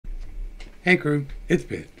Hey crew, it's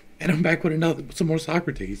Pitt, and I'm back with some more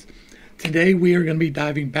Socrates. Today we are going to be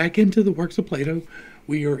diving back into the works of Plato.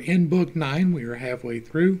 We are in book 9, we are halfway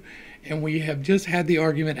through, and we have just had the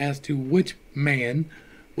argument as to which man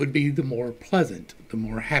would be the more pleasant, the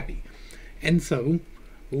more happy. And so,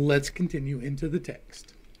 let's continue into the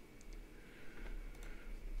text.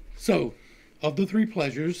 So, of the three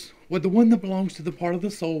pleasures, would the one that belongs to the part of the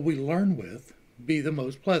soul we learn with be the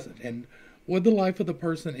most pleasant? And would the life of the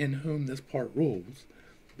person in whom this part rules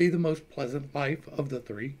be the most pleasant life of the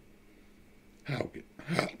three? How could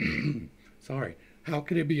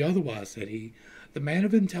it be otherwise, said he. The man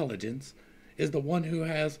of intelligence is the one who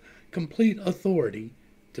has complete authority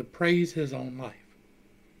to praise his own life.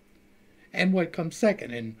 And what comes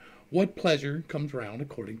second, and what pleasure comes round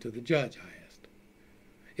according to the judge, I asked.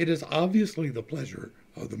 It is obviously the pleasure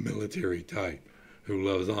of the military type who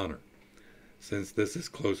loves honor, since this is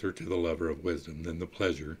closer to the lover of wisdom than the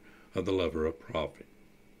pleasure of the lover of profit.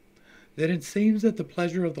 Then it seems that the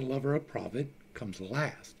pleasure of the lover of profit comes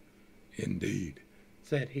last. Indeed,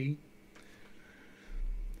 said he.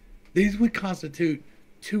 These would constitute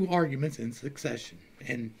two arguments in succession,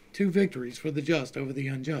 and two victories for the just over the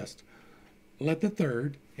unjust. Let the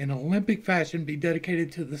third, in Olympic fashion, be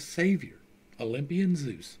dedicated to the Savior, Olympian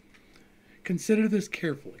Zeus. Consider this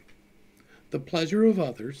carefully. The pleasure of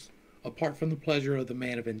others, apart from the pleasure of the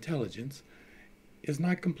man of intelligence, is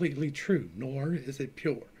not completely true, nor is it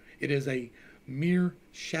pure. It is a mere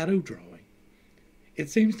shadow drawing. It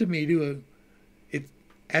seems to me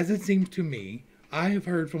as it seems to me, I have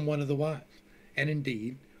heard from one of the wise, and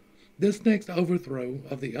indeed, this next overthrow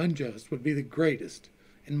of the unjust would be the greatest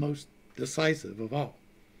and most decisive of all.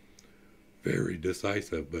 Very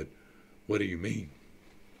decisive, but what do you mean?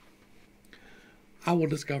 I will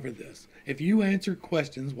discover this if you answer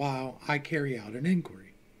questions while I carry out an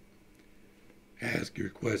inquiry. Ask your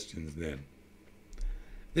questions, then.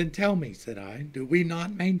 Then tell me, said I, do we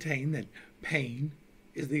not maintain that pain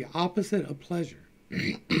is the opposite of pleasure?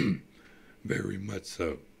 Very much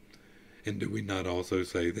so. And do we not also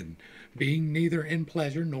say that being neither in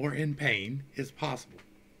pleasure nor in pain is possible?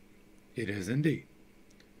 It is indeed.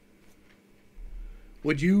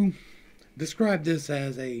 Would you describe this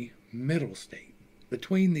as a middle state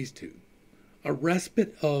between these two, a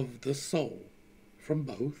respite of the soul from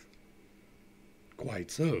both? Quite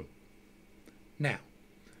so. Now,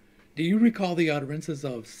 do you recall the utterances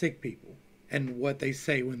of sick people and what they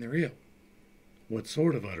say when they're ill? What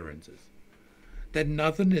sort of utterances? That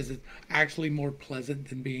nothing is actually more pleasant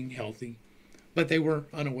than being healthy, but they were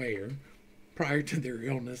unaware, prior to their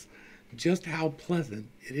illness, just how pleasant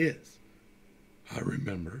it is. I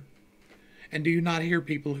remember. And do you not hear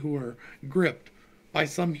people who are gripped by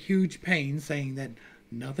some huge pain saying that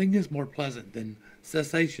nothing is more pleasant than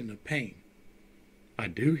cessation of pain? I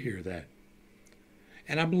do hear that.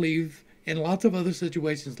 And I believe in lots of other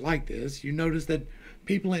situations like this, you notice that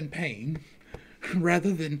people in pain,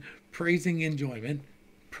 rather than praising enjoyment,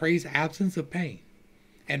 praise absence of pain.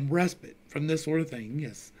 And respite from this sort of thing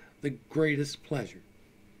is the greatest pleasure.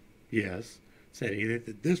 Yes, said he,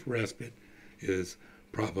 that this respite is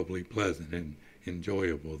probably pleasant and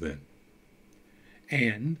enjoyable then.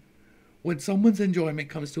 And when someone's enjoyment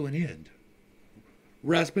comes to an end,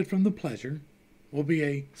 respite from the pleasure will be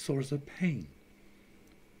a source of pain.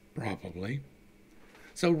 Probably.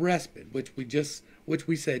 So respite, which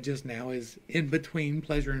we said just now is in between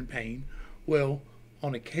pleasure and pain, will,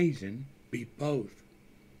 on occasion, be both.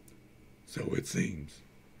 So it seems.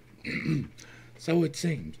 So it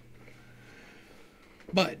seems.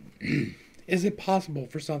 But is it possible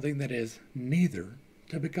for something that is neither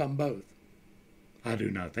to become both? I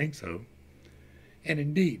do not think so. And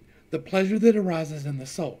indeed, the pleasure that arises in the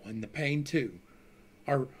soul, and the pain too,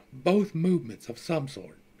 are both movements of some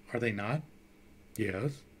sort, are they not?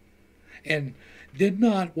 Yes. And did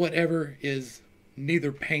not whatever is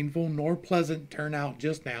neither painful nor pleasant turn out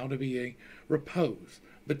just now to be a repose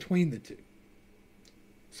between the two?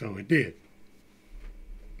 So it did.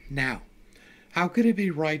 Now, how could it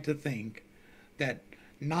be right to think that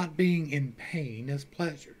not being in pain is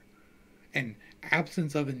pleasure, and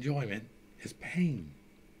absence of enjoyment is pain?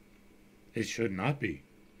 It should not be.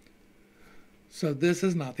 So this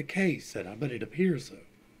is not the case, said I, but it appears so.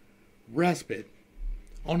 Respite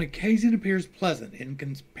on occasion appears pleasant in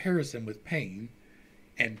comparison with pain,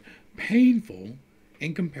 and painful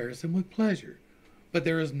in comparison with pleasure. But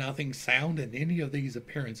there is nothing sound in any of these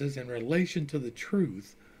appearances in relation to the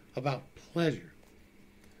truth about pleasure.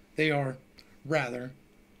 They are, rather,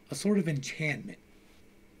 a sort of enchantment.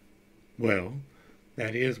 Well,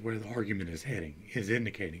 that is where the argument is heading, is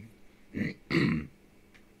indicating.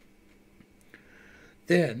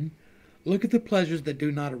 Then, Look at the pleasures that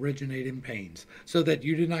do not originate in pains, so that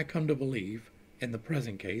you do not come to believe, in the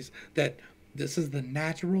present case, that this is the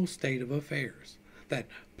natural state of affairs, that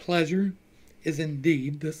pleasure is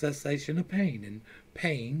indeed the cessation of pain, and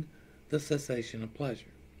pain the cessation of pleasure.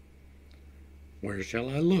 Where shall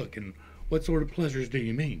I look, and what sort of pleasures do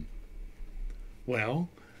you mean? Well,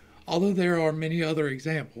 although there are many other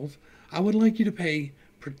examples, I would like you to pay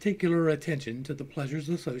particular attention to the pleasures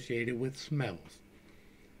associated with smells.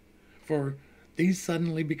 For these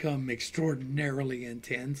suddenly become extraordinarily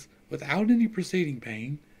intense without any preceding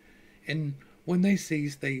pain, and when they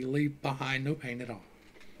cease, they leave behind no pain at all.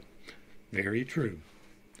 Very true.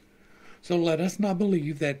 So let us not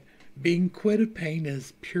believe that being quit of pain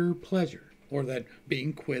is pure pleasure, or that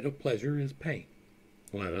being quit of pleasure is pain.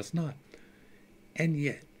 Let us not. And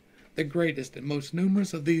yet, the greatest and most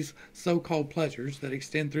numerous of these so-called pleasures that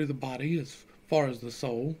extend through the body as far as the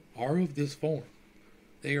soul are of this form.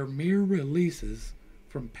 They are mere releases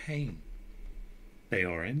from pain. They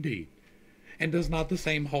are indeed. And does not the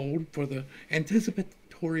same hold for the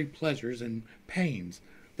anticipatory pleasures and pains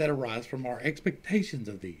that arise from our expectations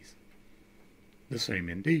of these? The same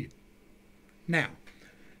indeed. Now,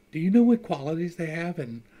 do you know what qualities they have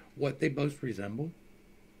and what they most resemble?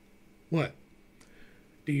 What?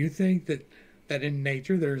 Do you think that in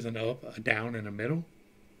nature there is an up, a down, and a middle?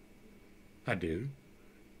 I do.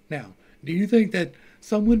 Now, do you think that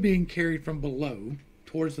someone being carried from below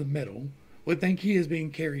towards the middle would think he is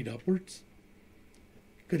being carried upwards?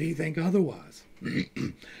 Could he think otherwise?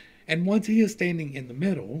 And once he is standing in the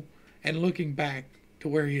middle and looking back to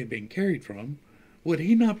where he had been carried from, would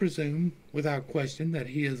he not presume without question that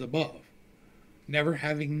he is above, never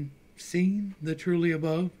having seen the truly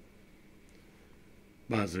above?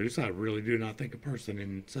 By Zeus, I really do not think a person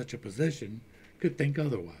in such a position could think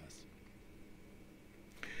otherwise.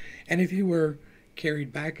 And if he were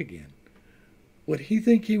carried back again, would he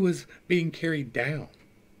think he was being carried down?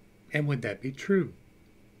 And would that be true?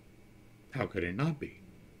 How could it not be?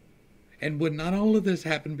 And would not all of this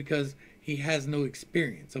happen because he has no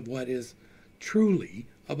experience of what is truly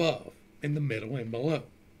above, in the middle, and below?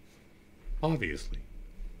 Obviously.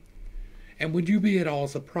 And would you be at all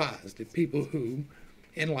surprised if people who,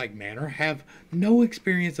 in like manner, have no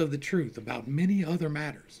experience of the truth about many other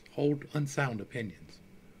matters hold unsound opinions?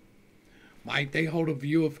 Might they hold a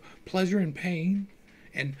view of pleasure and pain,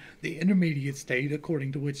 and the intermediate state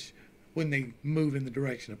according to which, when they move in the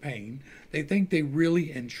direction of pain, they think they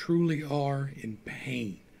really and truly are in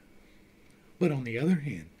pain? But on the other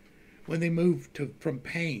hand, when they move from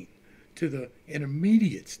pain to the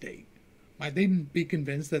intermediate state, might they be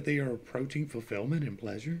convinced that they are approaching fulfillment and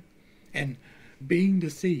pleasure? And being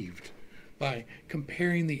deceived by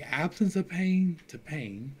comparing the absence of pain to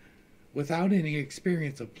pain without any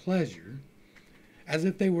experience of pleasure, as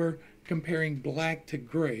if they were comparing black to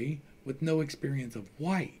gray with no experience of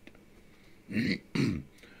white.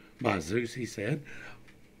 By Zeus, he said,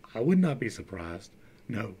 I would not be surprised.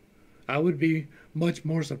 No, I would be much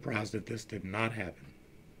more surprised if this did not happen.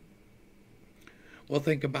 Well,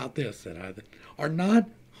 think about this, said I. Are not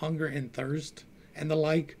hunger and thirst and the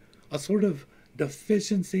like a sort of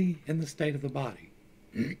deficiency in the state of the body?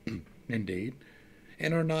 Indeed.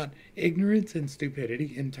 And are not ignorance and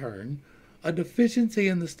stupidity, in turn, a deficiency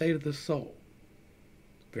in the state of the soul?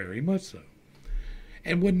 Very much so.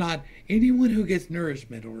 And would not anyone who gets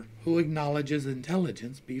nourishment or who acknowledges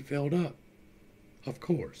intelligence be filled up? Of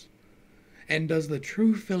course. And does the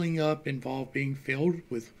true filling up involve being filled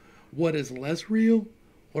with what is less real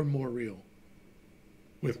or more real?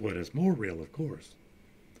 With what is more real, of course.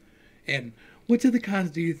 And which of the kinds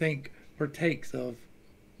do you think partakes of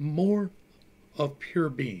more of pure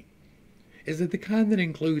being? Is it the kind that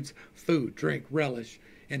includes food, drink, relish,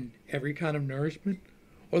 and every kind of nourishment?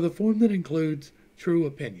 Or the form that includes true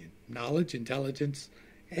opinion, knowledge, intelligence,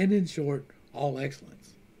 and in short, all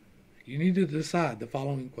excellence? You need to decide the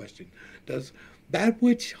following question. Does that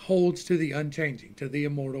which holds to the unchanging, to the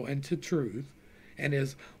immortal, and to truth, and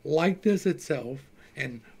is like this itself,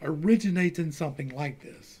 and originates in something like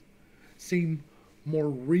this, seem more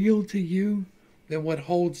real to you than what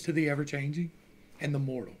holds to the ever-changing and the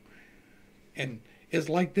mortal, and is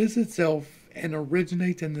like this itself and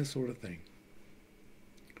originates in this sort of thing?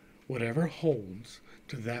 Whatever holds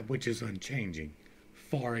to that which is unchanging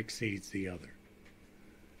far exceeds the other.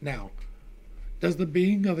 Now, does the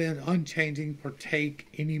being of an unchanging partake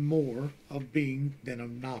any more of being than of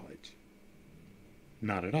knowledge?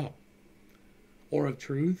 Not at all. Or of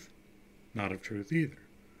truth? Not of truth either.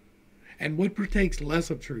 And what partakes less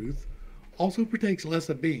of truth also partakes less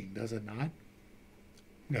of being, does it not?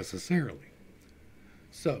 Necessarily.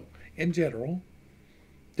 So, in general,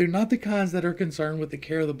 They're not the kinds that are concerned with the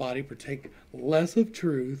care of the body partake less of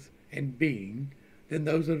truth and being than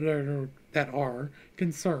those that are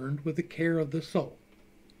concerned with the care of the soul.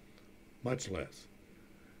 Much less.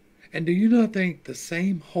 And do you not think the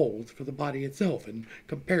same holds for the body itself in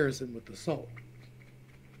comparison with the soul?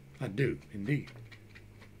 I do, indeed.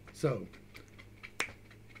 So,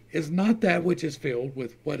 is not that which is filled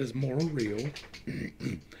with what is more real,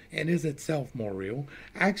 and is itself more real,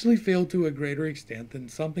 actually filled to a greater extent than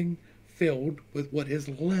something filled with what is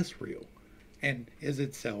less real, and is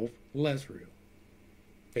itself less real?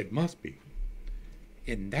 It must be.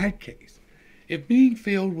 In that case, if being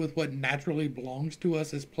filled with what naturally belongs to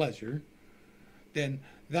us is pleasure, then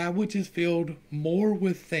that which is filled more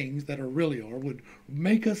with things that are really are would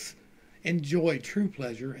make us enjoy true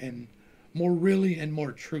pleasure and more really and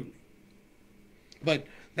more truly. But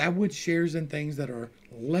that which shares in things that are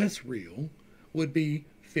less real would be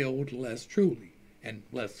filled less truly and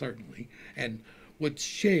less certainly, and would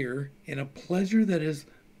share in a pleasure that is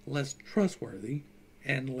less trustworthy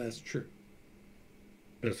and less true.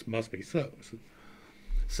 This must be so.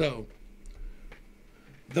 So,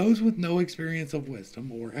 those with no experience of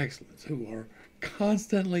wisdom or excellence, who are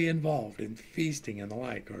constantly involved in feasting and the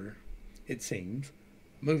like, are, it seems,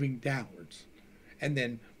 moving downwards and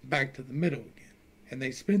then back to the middle again. And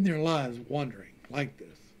they spend their lives wandering like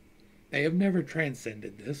this. They have never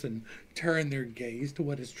transcended this and turned their gaze to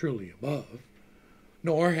what is truly above,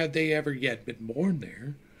 nor have they ever yet been born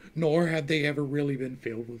there, nor have they ever really been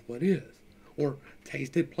filled with what is, or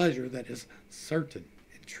tasted pleasure that is certain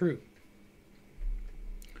and true.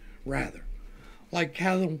 Rather, like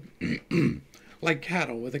cattle, like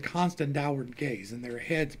cattle with a constant downward gaze and their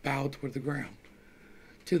heads bowed toward the ground,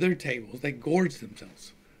 to their tables they gorge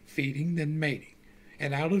themselves, feeding then mating,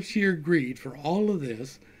 and out of sheer greed for all of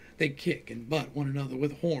this, they kick and butt one another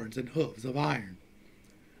with horns and hoofs of iron.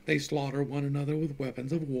 They slaughter one another with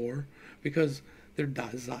weapons of war, because their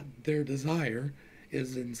desire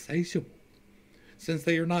is insatiable, since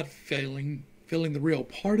they are not filling the real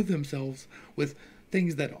part of themselves with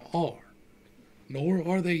things that are, nor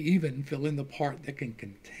are they even filling the part that can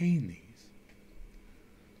contain these.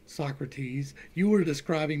 Socrates, you are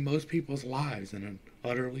describing most people's lives in an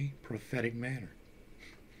utterly prophetic manner.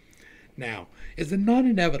 Now, is it not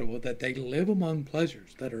inevitable that they live among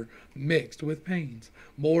pleasures that are mixed with pains,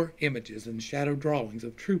 more images and shadow drawings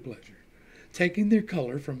of true pleasure, taking their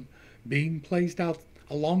color from being placed out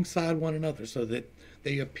alongside one another so that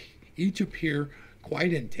they each appear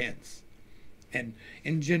quite intense and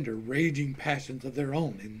engender raging passions of their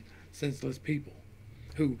own in senseless people,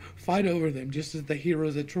 who fight over them just as the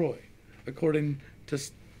heroes at Troy, according to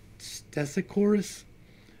Stesichorus,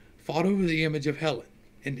 fought over the image of Helen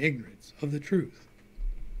in ignorance of the truth?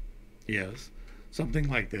 Yes, something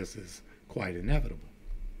like this is quite inevitable.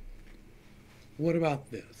 What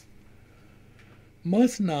about this?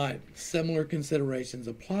 Must not similar considerations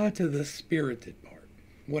apply to the spirited part?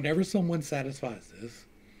 Whenever someone satisfies this,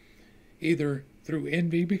 either through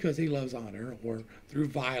envy because he loves honor, or through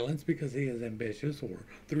violence because he is ambitious, or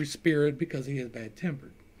through spirit because he is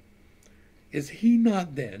bad-tempered, is he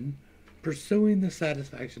not then pursuing the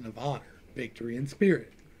satisfaction of honor, victory, and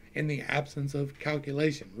spirit, in the absence of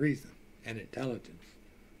calculation, reason, and intelligence?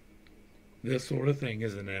 This sort of thing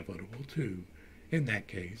is inevitable, too, in that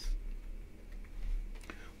case.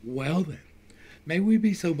 Well, then, may we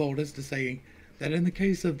be so bold as to say that in the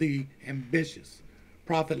case of the ambitious,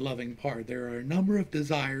 profit-loving part, there are a number of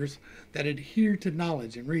desires that adhere to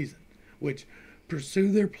knowledge and reason, which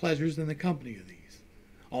pursue their pleasures in the company of these,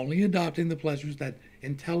 only adopting the pleasures that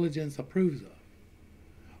intelligence approves of.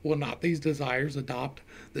 Will not these desires adopt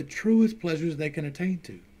the truest pleasures they can attain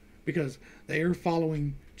to, because they are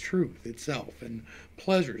following truth itself and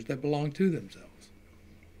pleasures that belong to themselves?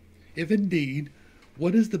 If indeed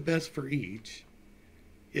what is the best for each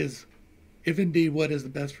is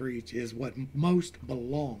what most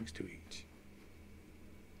belongs to each.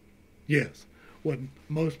 Yes, what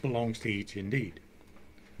most belongs to each indeed.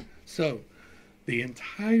 So, the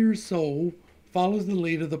entire soul follows the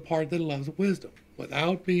lead of the part that loves wisdom,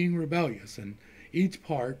 without being rebellious, and each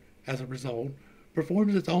part, as a result,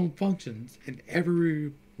 performs its own functions in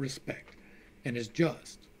every respect, and is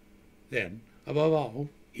just. Then, above all,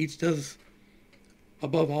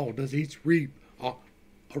 does each reap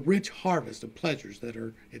a rich harvest of pleasures that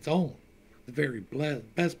are its own, the very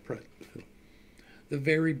best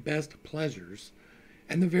pleasures,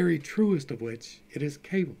 and the very truest of which it is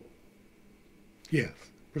capable. Yes,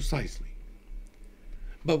 precisely.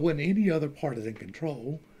 But when any other part is in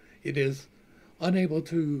control, it is unable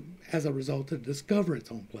to, as a result, to discover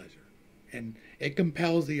its own pleasure, and it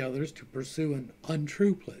compels the others to pursue an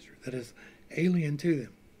untrue pleasure that is alien to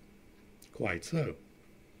them. Quite so.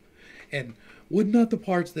 And would not the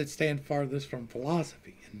parts that stand farthest from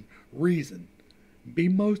philosophy and reason be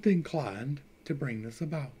most inclined to bring this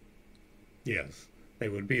about? Yes, they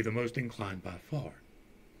would be the most inclined by far.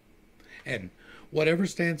 And whatever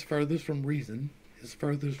stands furthest from reason is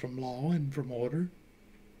furthest from law and from order?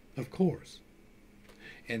 Of course.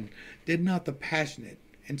 And did not the passionate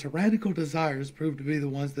and tyrannical desires prove to be the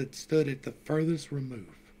ones that stood at the furthest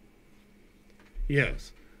remove?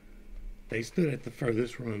 Yes, they stood at the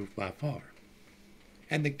furthest remove by far.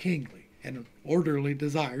 And the kingly and orderly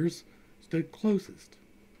desires stood closest.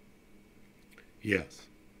 Yes.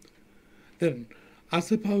 Then I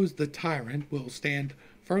suppose the tyrant will stand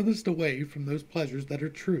furthest away from those pleasures that are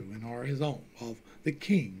true and are his own, while the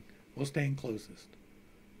king will stand closest.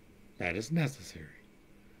 That is necessary.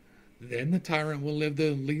 Then the tyrant will live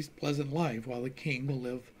the least pleasant life, while the king will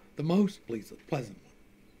live the most pleasant one.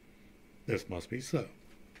 This must be so.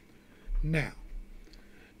 Now,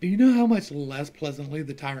 do you know how much less pleasantly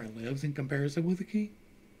the tyrant lives in comparison with the king?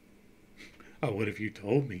 Oh, what if you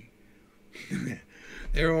told me?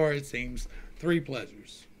 There are, it seems, 3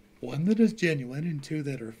 pleasures. 1 that is genuine and 2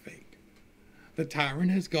 that are fake. The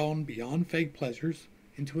tyrant has gone beyond fake pleasures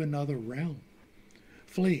into another realm.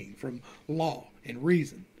 Fleeing from law and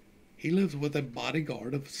reason, he lives with a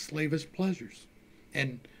bodyguard of slavish pleasures.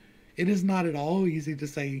 And it is not at all easy to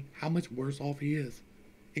say how much worse off he is,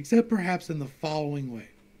 except perhaps in the following way.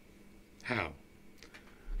 How?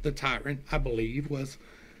 The tyrant, I believe, was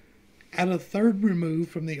at a third remove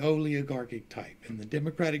from the oligarchic type, and the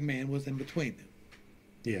democratic man was in between them.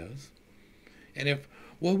 Yes. And if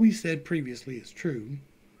what we said previously is true,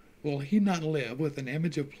 will he not live with an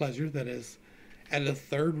image of pleasure that is at a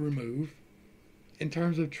third remove, in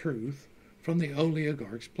terms of truth, from the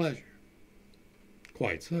oligarch's pleasure?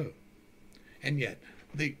 Quite so. And yet,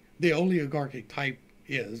 the oligarchic type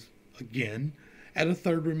is, again, at a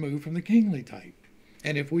third remove from the kingly type.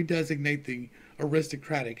 And if we designate the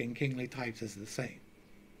aristocratic and kingly types as the same,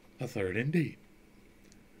 a third indeed.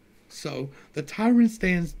 So the tyrant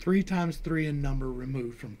stands 3 times 3 in number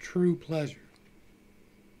removed from true pleasure.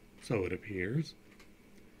 So it appears.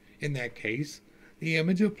 In that case, the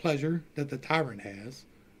image of pleasure that the tyrant has,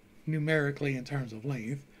 numerically in terms of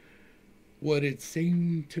length, would it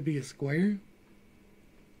seem to be a square?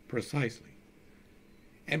 Precisely.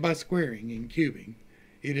 And by squaring and cubing,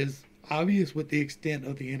 it is obvious what the extent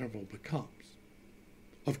of the interval becomes.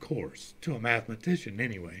 Of course, to a mathematician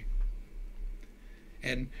anyway.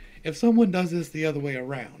 And if someone does this the other way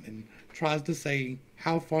around and tries to say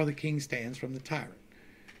how far the king stands from the tyrant,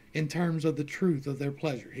 in terms of the truth of their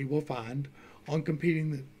pleasure, he will find, on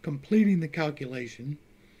completing the calculation,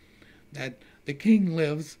 that the king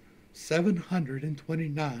lives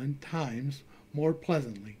 729 times more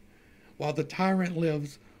pleasantly, while the tyrant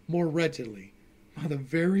lives more wretchedly by the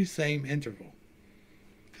very same interval.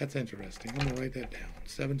 That's interesting. I'm going to write that down.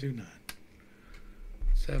 729.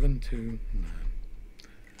 729.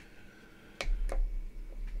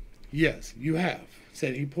 Yes, you have,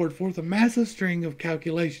 said he, poured forth a massive string of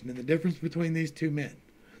calculation in the difference between these 2 men,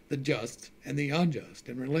 the just and the unjust,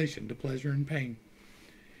 in relation to pleasure and pain.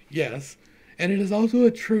 Yes, and it is also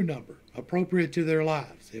a true number, appropriate to their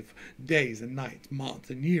lives, if days and nights, months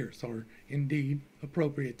and years are indeed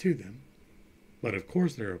appropriate to them. But of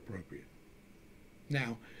course they're appropriate.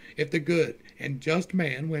 Now, if the good and just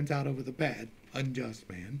man wins out over the bad, unjust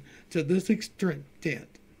man, to this extent,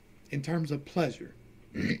 in terms of pleasure,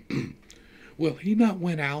 will he not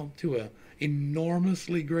win out to an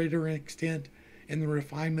enormously greater extent in the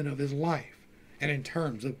refinement of his life and in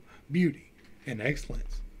terms of beauty and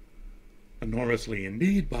excellence? Enormously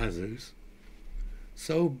indeed, by Zeus.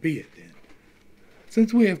 So be it then.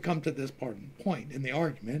 Since we have come to this point in the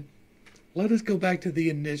argument, let us go back to the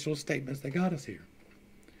initial statements that got us here.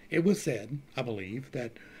 It was said, I believe,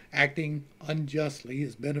 that acting unjustly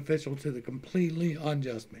is beneficial to the completely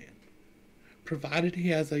unjust man, provided he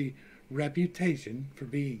has a reputation for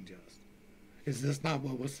being just. Is this not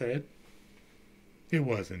what was said? It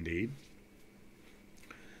was indeed.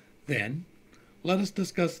 Then, let us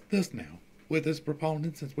discuss this now with its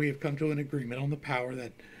proponents, since we have come to an agreement on the power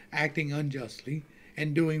that acting unjustly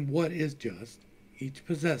and doing what is just each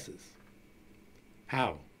possesses.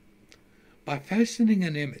 How? By fashioning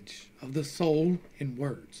an image of the soul in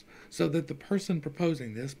words, so that the person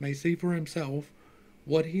proposing this may see for himself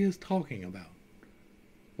what he is talking about.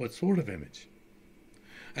 What sort of image?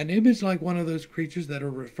 An image like one of those creatures that are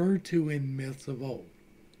referred to in myths of old: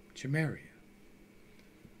 Chimeria,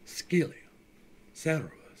 Scylla,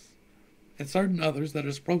 Cerberus, and certain others that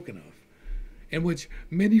are spoken of, in which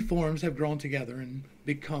many forms have grown together and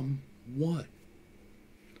become one.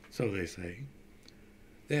 So they say.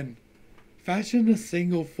 Then fashion a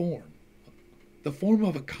single form, the form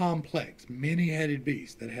of a complex, many-headed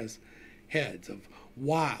beast that has heads of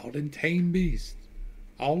wild and tame beasts,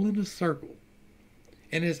 all in a circle,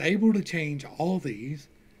 and is able to change all these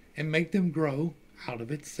and make them grow out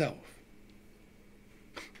of itself.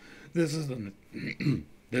 This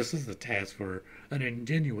is a task for an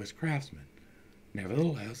ingenious craftsman.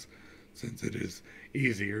 Nevertheless, since it is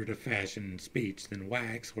easier to fashion speech than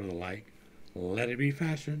wax or the like, let it be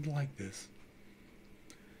fashioned like this.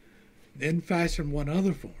 Then fashion one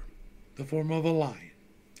other form, the form of a lion,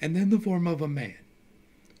 and then the form of a man.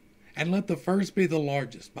 And let the first be the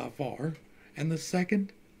largest by far, and the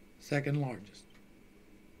second largest.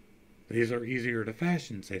 These are easier to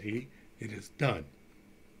fashion, said he. It is done.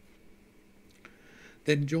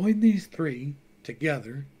 Then join these three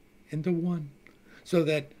together into one, so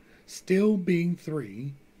that, still being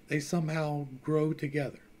three, they somehow grow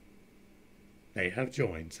together. They have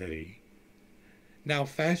joined, said he. Now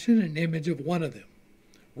fashion an image of one of them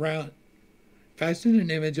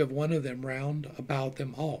round about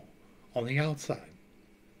them all, on the outside.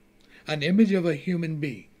 An image of a human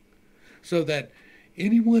being, so that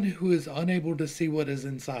anyone who is unable to see what is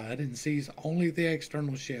inside and sees only the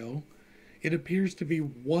external shell, it appears to be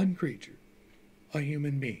one creature, a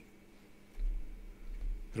human being.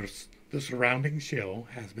 The surrounding shell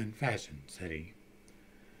has been fashioned, said he.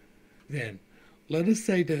 Then, let us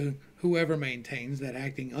say to whoever maintains that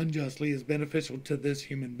acting unjustly is beneficial to this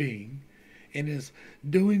human being, and is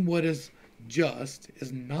doing what is just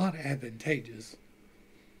is not advantageous,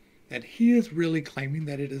 that he is really claiming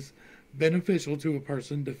that it is beneficial to a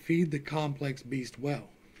person to feed the complex beast well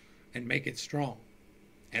and make it strong,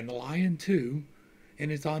 and the lion too in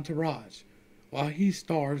its entourage, while he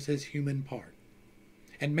starves his human part,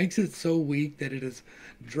 and makes it so weak that it is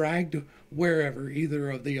dragged wherever either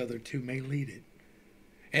of the other two may lead it,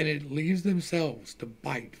 and it leaves themselves to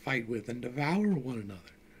bite, fight with, and devour one another,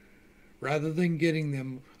 rather than getting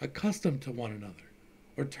them accustomed to one another,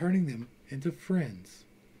 or turning them into friends.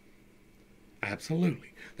 Absolutely.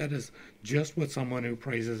 That is just what someone who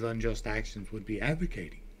praises unjust actions would be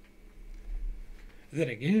advocating. Then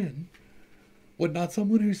again, would not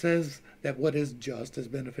someone who says that what is just is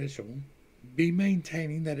beneficial be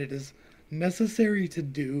maintaining that it is necessary to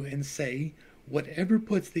do and say whatever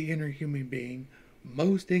puts the inner human being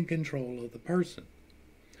most in control of the person,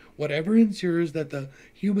 whatever ensures that the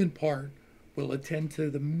human part will attend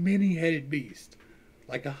to the many-headed beast,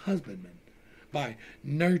 like a husbandman, by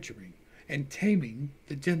nurturing and taming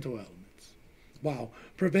the gentle elements, while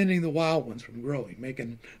preventing the wild ones from growing,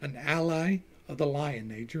 making an ally of the lion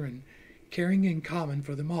nature, and caring in common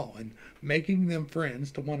for them all, and making them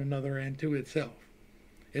friends to one another and to itself.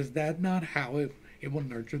 Is that not how it will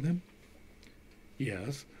nurture them?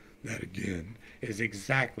 Yes, that again is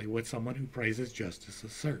exactly what someone who praises justice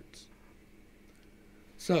asserts.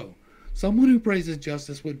 So, someone who praises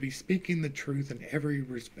justice would be speaking the truth in every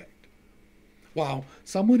respect, while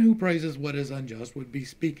someone who praises what is unjust would be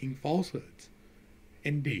speaking falsehoods.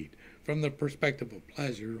 Indeed, from the perspective of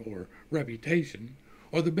pleasure or reputation,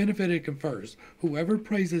 or the benefit it confers, whoever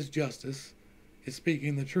praises justice is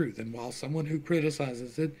speaking the truth, and while someone who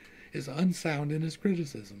criticizes it is unsound in his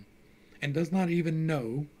criticism, and does not even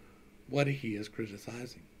know what he is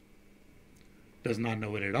criticizing. Does not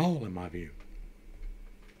know it at all, in my view.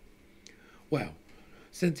 Well,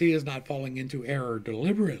 since he is not falling into error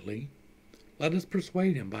deliberately, let us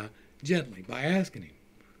persuade him gently by asking him,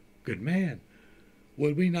 "Good man,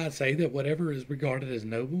 would we not say that whatever is regarded as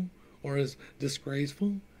noble or as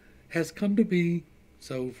disgraceful has come to be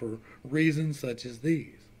so for reasons such as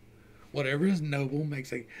these? Whatever is noble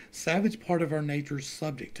makes a savage part of our nature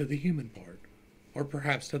subject to the human part, or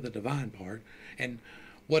perhaps to the divine part, and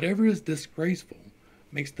whatever is disgraceful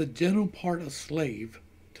makes the gentle part a slave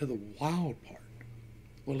to the wild part.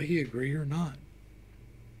 Will he agree or not?"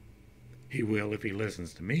 He will if he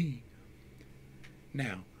listens to me.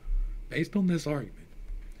 Now, based on this argument,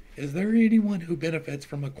 is there anyone who benefits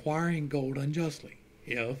from acquiring gold unjustly,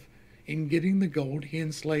 if, in getting the gold, he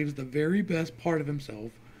enslaves the very best part of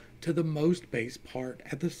himself to the most base part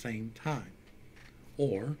at the same time?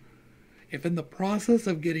 Or, if in the process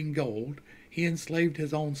of getting gold, he enslaved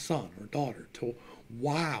his own son or daughter to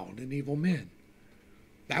wild and evil men?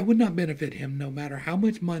 That would not benefit him no matter how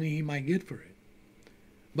much money he might get for it.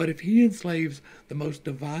 But if he enslaves the most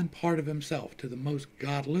divine part of himself to the most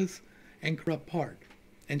godless and corrupt part,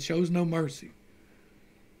 and shows no mercy,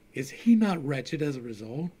 is he not wretched as a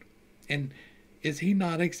result? And Is he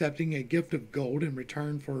not accepting a gift of gold in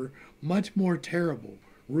return for much more terrible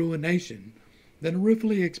ruination than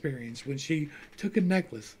Rifley experienced when she took a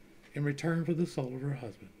necklace in return for the soul of her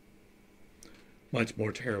husband? Much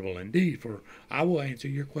more terrible indeed, for I will answer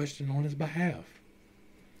your question on his behalf.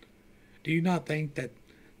 Do you not think that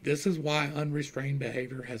this is why unrestrained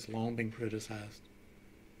behavior has long been criticized?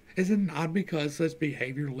 Is it not because such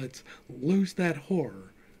behavior lets loose that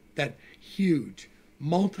horror, that huge,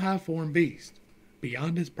 multiform beast,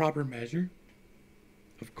 beyond its proper measure?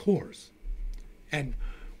 Of course. And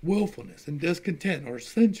willfulness and discontent are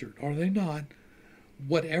censured, are they not?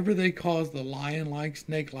 Whatever they cause the lion-like,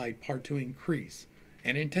 snake-like part to increase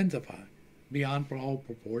and intensify beyond all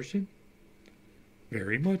proportion?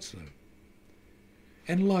 Very much so.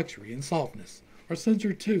 And luxury and softness are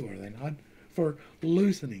censored too, are they not? For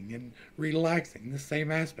loosening and relaxing the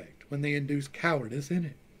same aspect when they induce cowardice in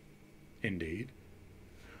it. Indeed.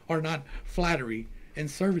 Are not flattery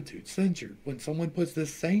and servitude censured when someone puts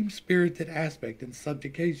this same spirited aspect in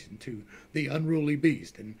subjugation to the unruly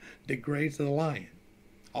beast and degrades the lion,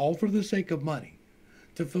 all for the sake of money,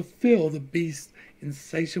 to fulfill the beast's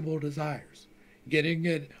insatiable desires, getting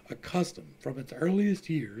it accustomed from its earliest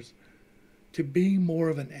years to being more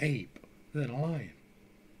of an ape than a lion?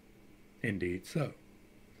 Indeed so.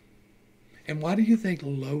 And why do you think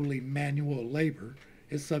lowly manual labor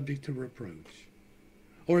is subject to reproach?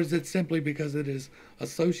 Or is it simply because it is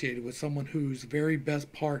associated with someone whose very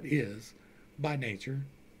best part is, by nature,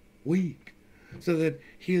 weak, so that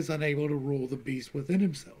he is unable to rule the beast within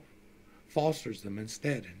himself, fosters them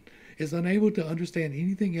instead, and is unable to understand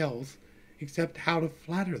anything else except how to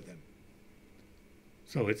flatter them?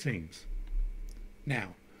 So it seems. Now,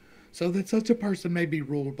 so that such a person may be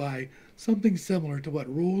ruled by something similar to what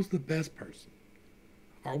rules the best person,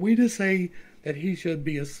 are we to say that he should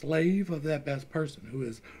be a slave of that best person who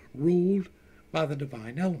is ruled by the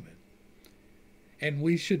divine element? And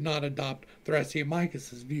we should not adopt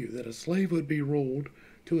Thrasymachus' view that a slave would be ruled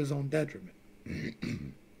to his own detriment.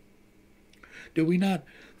 Do we not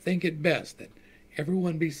think it best that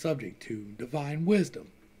everyone be subject to divine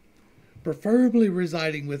wisdom, preferably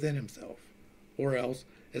residing within himself, or else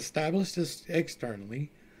established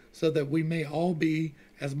externally, so that we may all be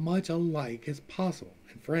as much alike as possible,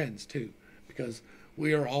 and friends too, because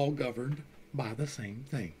we are all governed by the same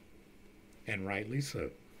thing, and rightly so.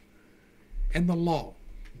 And the law,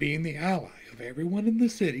 being the ally of everyone in the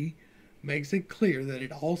city, makes it clear that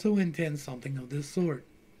it also intends something of this sort.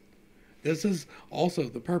 This is also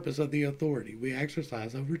the purpose of the authority we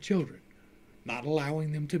exercise over children, not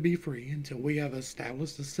allowing them to be free until we have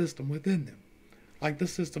established a system within them, like the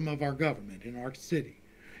system of our government in our city,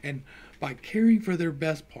 and by caring for their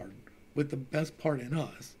best part with the best part in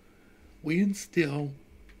us, we instill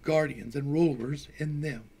guardians and rulers in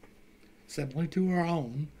them, simply to our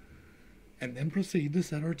own, and then proceed to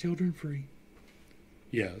set our children free.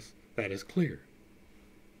 Yes, that is clear.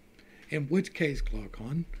 In which case,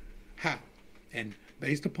 Glaucon, how, and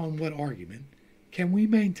based upon what argument, can we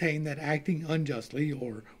maintain that acting unjustly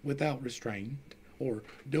or without restraint, or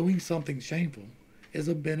doing something shameful, is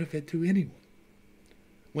a benefit to anyone,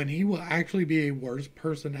 when he will actually be a worse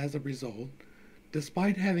person as a result,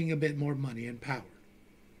 despite having a bit more money and power?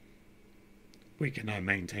 We cannot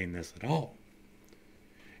maintain this at all.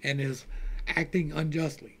 And is acting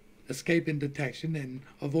unjustly, escaping detection, and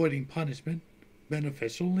avoiding punishment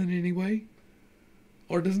beneficial in any way?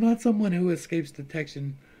 Or does not someone who escapes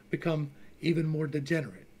detection become even more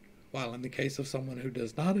degenerate, while in the case of someone who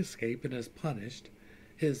does not escape and is punished,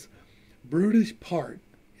 his brutish part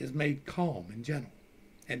is made calm and gentle,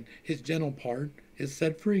 and his gentle part is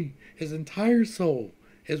set free, his entire soul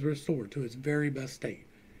is restored to its very best state,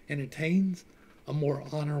 and attains a more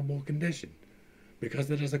honorable condition,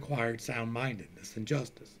 because it has acquired sound-mindedness and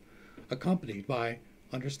justice, accompanied by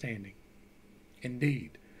understanding.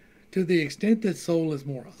 Indeed, to the extent that soul is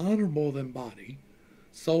more honorable than body,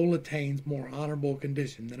 soul attains more honorable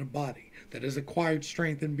condition than a body that has acquired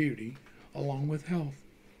strength and beauty along with health.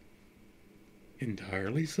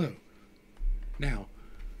 Entirely so. Now,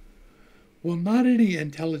 will not any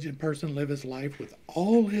intelligent person live his life with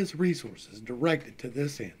all his resources directed to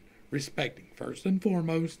this end, respecting first and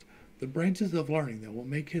foremost the branches of learning that will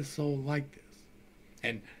make his soul like this,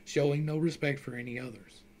 and showing no respect for any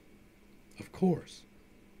others? Of course.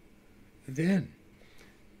 Then,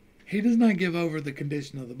 he does not give over the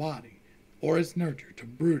condition of the body, or its nurture, to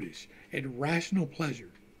brutish and irrational pleasure,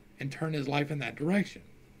 and turn his life in that direction.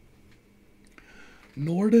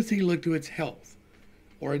 Nor does he look to its health,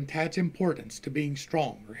 or attach importance to being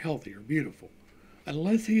strong or healthy or beautiful,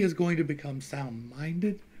 unless he is going to become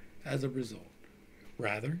sound-minded as a result.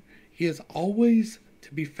 Rather, he He is always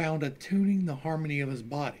to be found attuning the harmony of his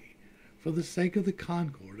body for the sake of the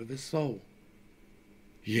concord of his soul.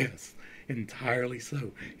 Yes, entirely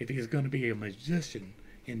so, if he is going to be a magician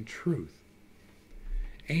in truth.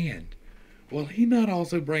 And will he not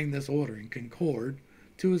also bring this order and concord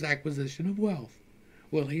to his acquisition of wealth?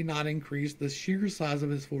 Will he not increase the sheer size of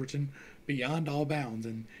his fortune beyond all bounds,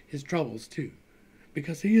 and his troubles too,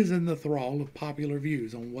 because he is in the thrall of popular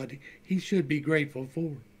views on what he should be grateful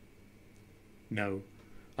for? No,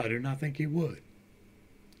 I do not think he would.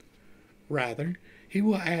 Rather, he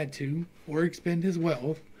will add to or expend his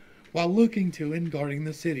wealth while looking to and guarding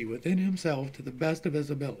the city within himself to the best of his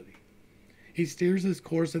ability. He steers his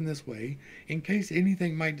course in this way in case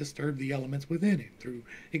anything might disturb the elements within him through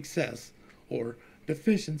excess or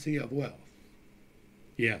deficiency of wealth.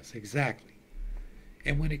 Yes, exactly.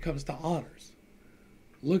 And when it comes to honors,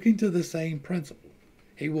 looking to the same principle,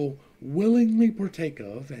 he will willingly partake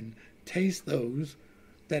of and taste those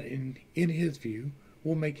that in his view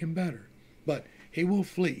will make him better, but he will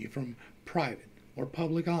flee from private or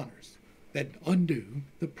public honors that undo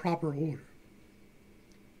the proper order.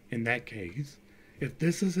 In that case, if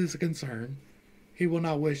this is his concern, he will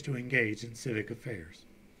not wish to engage in civic affairs.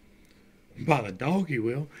 By the dog he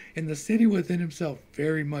will, in the city within himself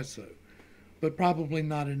very much so, but probably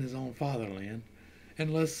not in his own fatherland,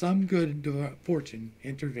 unless some good fortune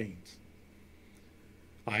intervenes.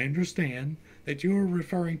 I understand that you are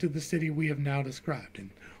referring to the city we have now described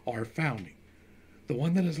in our founding, the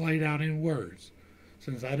one that is laid out in words,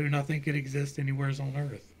 since I do not think it exists anywhere on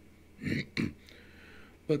earth.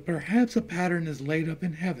 But perhaps a pattern is laid up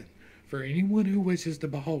in heaven for anyone who wishes to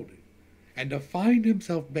behold it, and to find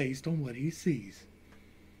himself based on what he sees,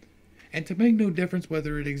 and to make no difference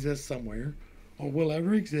whether it exists somewhere or will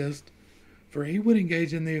ever exist, for he would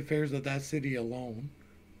engage in the affairs of that city alone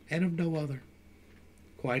and of no other,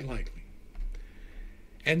 quite likely.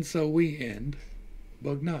 And so we end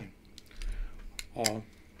Book 9.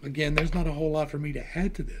 Again, there's not a whole lot for me to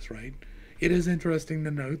add to this, right? It is interesting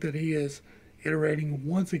to note that he is iterating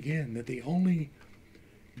once again that the only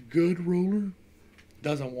good ruler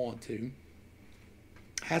doesn't want to,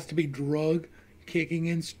 has to be drug, kicking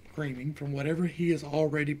and screaming from whatever he is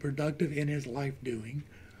already productive in his life doing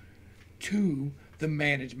to the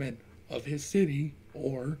management of his city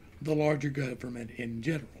or the larger government in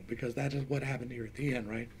general, because that is what happened here at the end,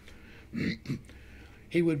 right?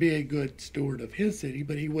 He would be a good steward of his city,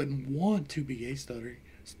 but he wouldn't want to be a steward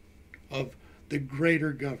of the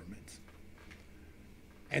greater governments.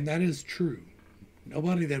 And that is true.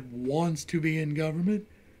 Nobody that wants to be in government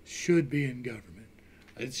should be in government.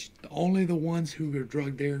 It's only the ones who are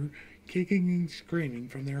drugged there, kicking and screaming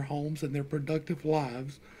from their homes and their productive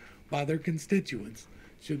lives by their constituents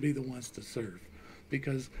should be the ones to serve,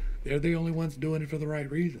 because they're the only ones doing it for the right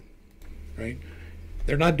reason, right?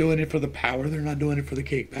 They're not doing it for the power. They're not doing it for the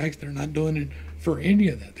kickbacks. They're not doing it for any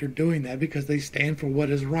of that. They're doing that because they stand for what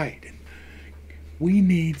is right. And we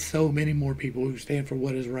need so many more people who stand for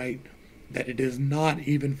what is right that it is not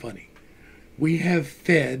even funny. We have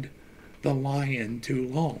fed the lion too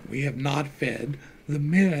long. We have not fed the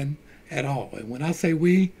men at all. And when I say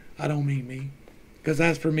we, I don't mean me. Because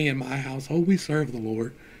as for me and my household, we serve the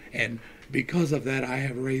Lord. And because of that, I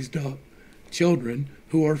have raised up children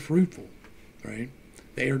who are fruitful, right?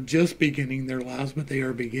 They are just beginning their lives, but they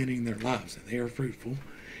are beginning their lives. And they are fruitful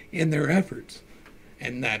in their efforts.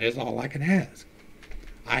 And that is all I can ask.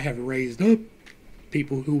 I have raised up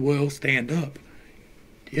people who will stand up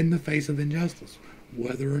in the face of injustice,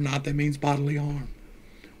 whether or not that means bodily harm,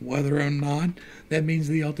 whether or not that means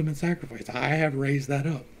the ultimate sacrifice. I have raised that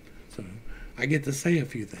up, so I get to say a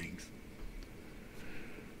few things.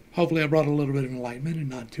 Hopefully I brought a little bit of enlightenment and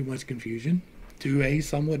not too much confusion to a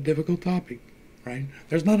somewhat difficult topic, right?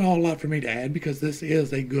 There's not a whole lot for me to add because this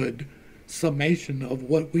is a good summation of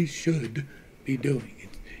what we should be doing.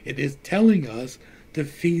 It is telling us to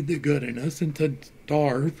feed the good in us and to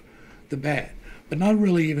starve the bad. But not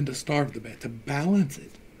really even to starve the bad, to balance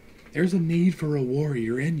it. There's a need for a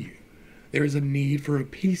warrior in you. There is a need for a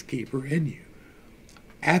peacekeeper in you.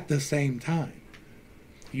 At the same time,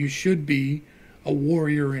 you should be a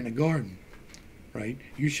warrior in a garden, right?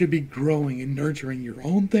 You should be growing and nurturing your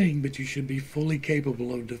own thing, but you should be fully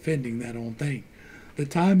capable of defending that own thing. The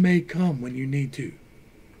time may come when you need to.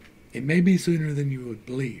 It may be sooner than you would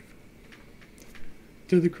believe.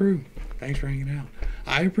 To the crew, thanks for hanging out.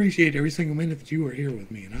 I appreciate every single minute that you are here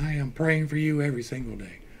with me, and I am praying for you every single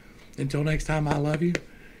day. Until next time, I love you.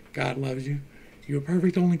 God loves you. You are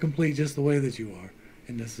perfect, only complete, just the way that you are.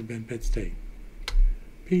 And this has been PittCast.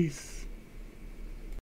 Peace.